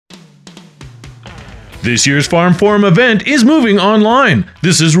This year's Farm Forum event is moving online.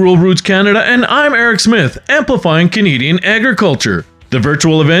 This is Rural Roots Canada, and I'm Eric Smith, amplifying Canadian agriculture. The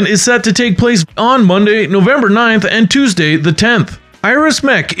virtual event is set to take place on Monday, November 9th and Tuesday, the 10th. Iris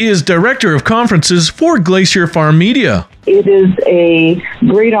Meck is Director of Conferences for Glacier Farm Media. It is a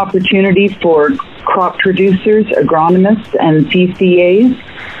great opportunity for crop producers, agronomists, and CCAs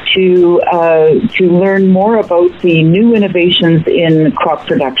to learn more about the new innovations in crop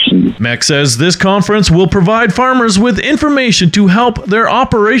production. Meck says this conference will provide farmers with information to help their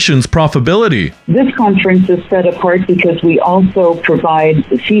operations profitability. This conference is set apart because we also provide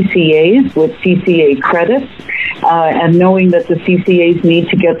CCAs with CCA credits. And knowing that the CCAs need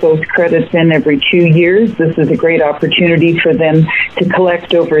to get those credits in every 2 years, this is a great opportunity for them to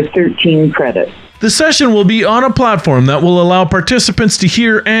collect over 13 credits. The session will be on a platform that will allow participants to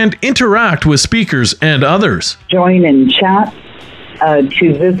hear and interact with speakers and others. Join in chat,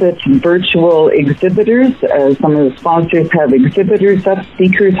 to visit virtual exhibitors. Some of the sponsors have exhibitors up,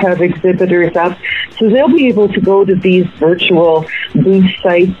 speakers have exhibitors up. So they'll be able to go to these virtual booth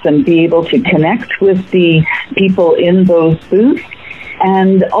sites and be able to connect with the people in those booths.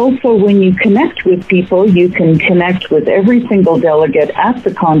 And also when you connect with people, you can connect with every single delegate at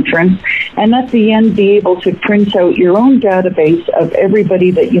the conference, and at the end be able to print out your own database of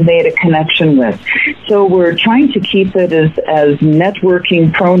everybody that you made a connection with. So we're trying to keep it as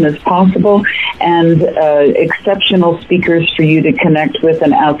networking prone as possible, and exceptional speakers for you to connect with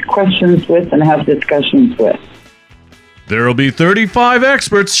and ask questions with and have discussions with. There will be 35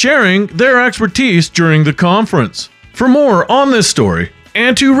 experts sharing their expertise during the conference. For more on this story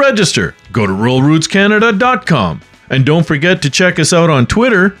and to register, go to ruralrootscanada.com. And don't forget to check us out on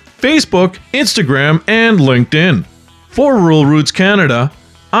Twitter, Facebook, Instagram, and LinkedIn. For Rural Roots Canada,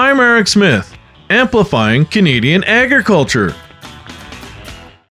 I'm Eric Smith, amplifying Canadian agriculture.